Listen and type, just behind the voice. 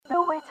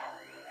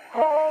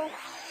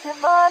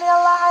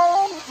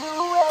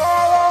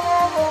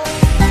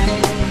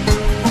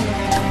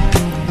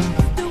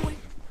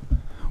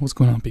What's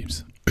going on,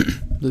 peeps?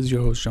 This is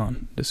your host,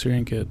 John, the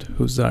Syrian kid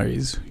whose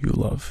diaries you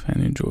love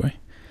and enjoy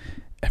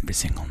every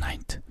single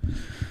night.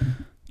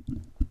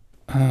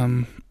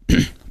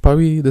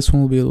 Probably this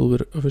one will be a little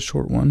bit of a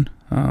short one,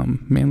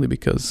 mainly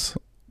because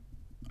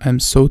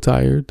I'm so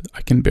tired,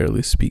 I can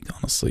barely speak,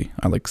 honestly.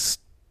 I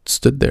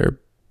stood there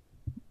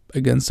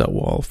against that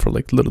wall for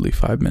literally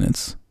 5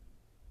 minutes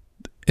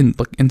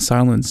in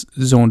silence,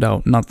 zoned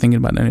out, not thinking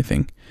about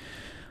anything.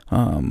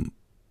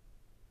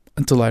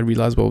 Until I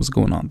realized what was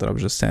going on, that I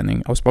was just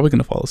standing. I was probably going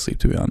to fall asleep,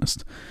 to be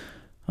honest.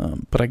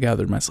 But I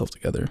gathered myself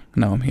together.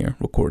 Now I'm here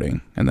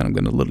recording, and then I'm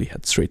going to literally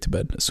head straight to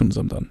bed as soon as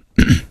I'm done.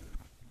 It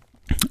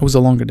was a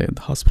longer day at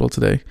the hospital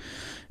today,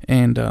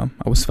 and I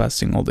was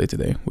fasting all day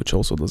today, which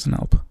also doesn't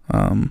help.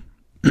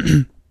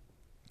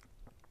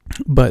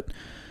 But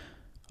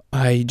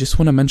I just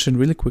want to mention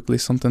really quickly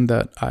something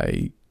that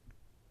I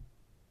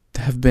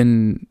have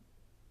been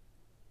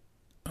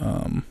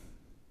a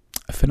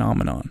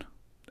phenomenon.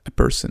 A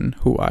person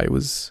who I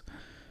was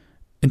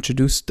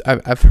introduced.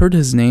 I've heard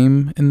his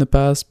name in the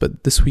past,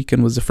 but this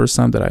weekend was the first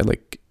time that I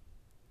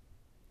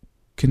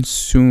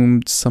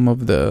consumed some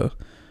of the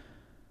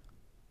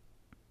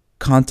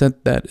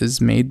content that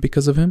is made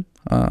because of him.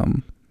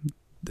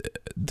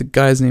 The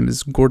guy's name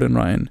is Gordan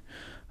Ryan.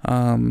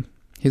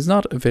 He's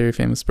not a very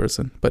famous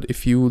person, but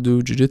if you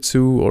do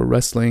jiu-jitsu or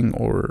wrestling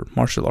or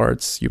martial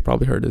arts, you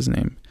probably heard his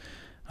name.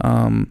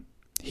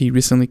 He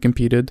recently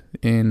competed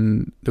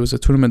there was a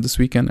tournament this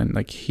weekend,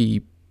 and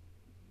he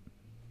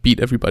beat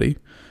everybody,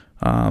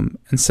 and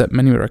set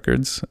many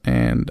records.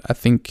 And I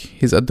think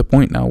he's at the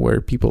point now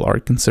where people are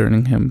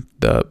considering him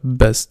the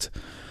best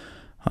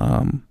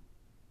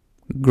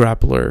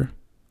grappler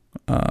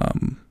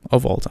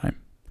of all time.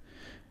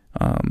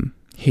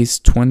 He's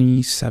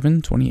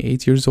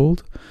 28 years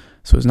old,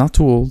 so he's not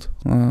too old.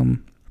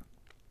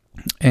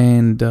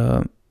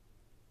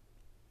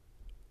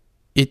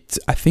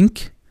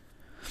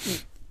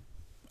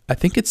 I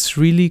think it's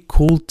really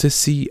cool to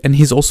see, and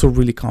he's also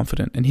really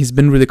confident, and he's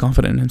been really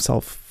confident in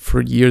himself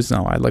for years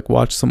now. I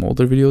watched some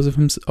older videos of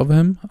him,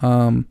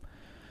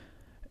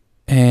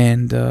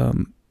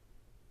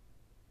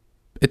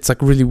 it's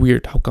really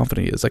weird how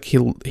confident he is.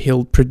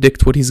 He'll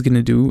predict what he's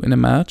gonna do in a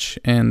match,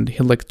 and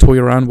he'll toy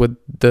around with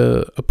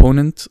the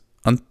opponent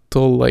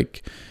until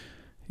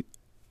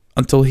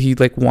he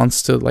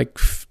wants to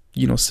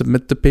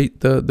submit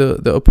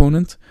the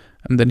opponent,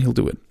 and then he'll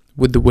do it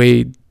with the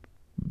way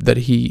that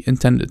he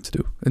intended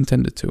to.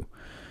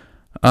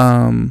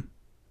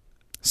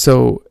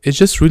 So it's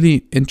just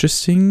really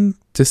interesting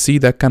to see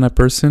that kind of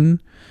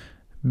person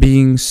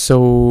being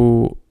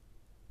so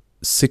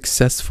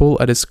successful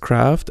at his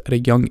craft at a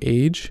young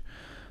age,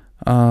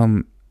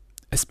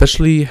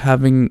 especially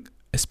having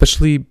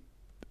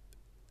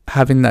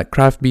that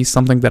craft be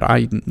something that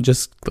I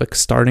just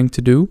starting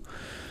to do,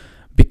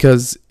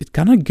 because it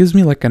kind of gives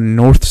me a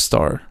North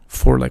Star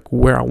for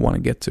where I want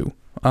to get to.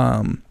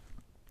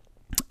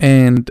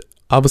 And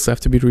obviously I have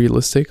to be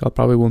realistic. I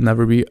probably will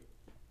never be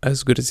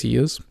as good as he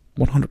is.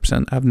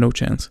 100%. I have no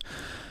chance.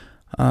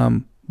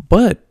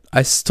 But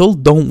I still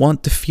don't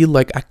want to feel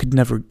like I could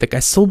never, I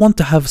still want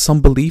to have some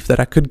belief that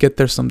I could get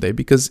there someday,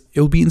 because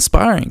it'll be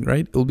inspiring,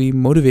 right? It'll be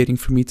motivating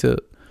for me to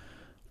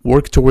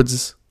work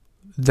towards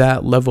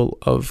that level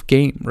of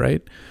game,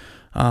 right?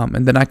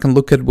 And then I can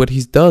look at what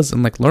he does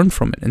and learn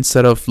from it,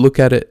 instead of look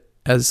at it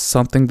as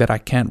something that I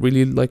can't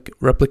really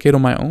replicate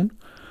on my own.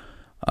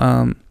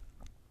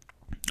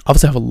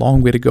 Obviously I have a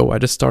long way to go. I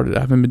just started. I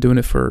haven't been doing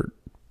it for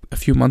a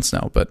few months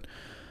now, but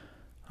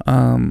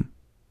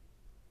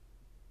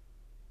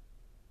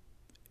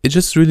it's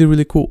just really,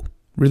 really cool.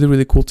 Really,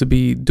 really cool to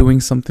be doing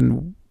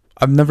something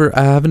I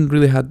haven't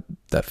really had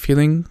that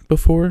feeling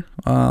before.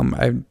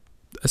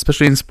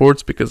 Especially in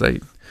sports, because I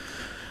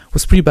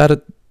was pretty bad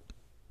at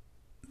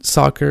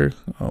soccer.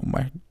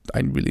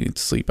 I really need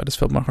to sleep. I just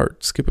felt my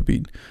heart skip a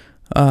beat.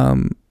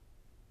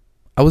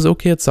 I was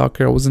okay at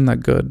soccer. I wasn't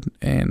that good,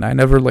 and I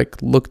never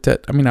looked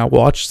at. I mean, I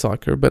watched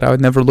soccer, but I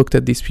never looked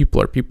at these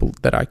people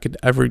that I could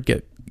ever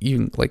get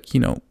even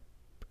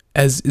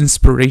as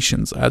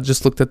inspirations. I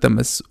just looked at them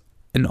as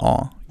in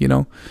awe,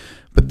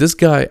 But this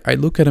guy, I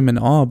look at him in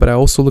awe, but I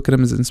also look at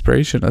him as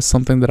inspiration, as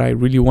something that I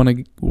really want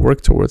to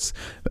work towards,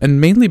 and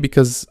mainly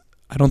because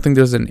I don't think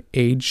there's an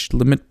age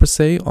limit per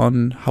se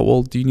on how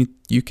old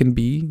you can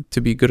be to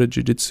be good at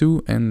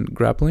jiu-jitsu and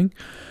grappling.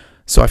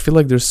 So I feel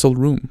like there's still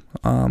room.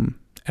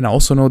 And I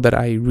also know that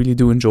I really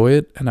do enjoy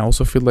it. And I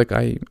also feel like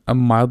I am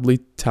mildly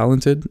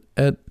talented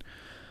at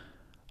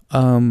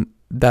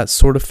that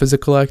sort of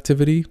physical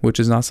activity, which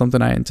is not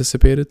something I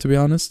anticipated, to be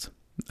honest.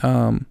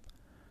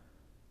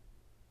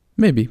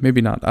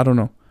 Maybe not. I don't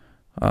know.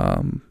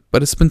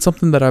 But it's been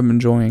something that I'm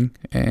enjoying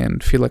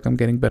and feel like I'm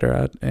getting better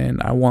at.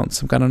 And I want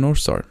some kind of North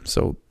Star.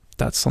 So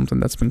that's something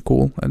that's been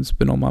cool and it's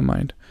been on my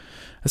mind.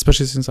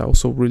 Especially since I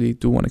also really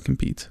do want to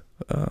compete.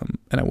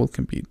 And I will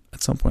compete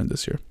at some point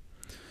this year.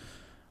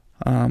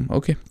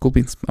 Okay, cool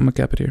beans. I'm gonna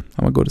cap it here.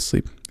 I'm gonna go to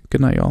sleep. Good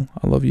night, y'all.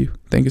 I love you.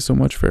 Thank you so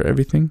much for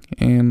everything,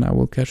 and I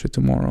will catch you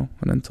tomorrow.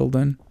 And until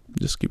then,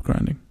 just keep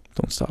grinding.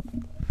 Don't stop.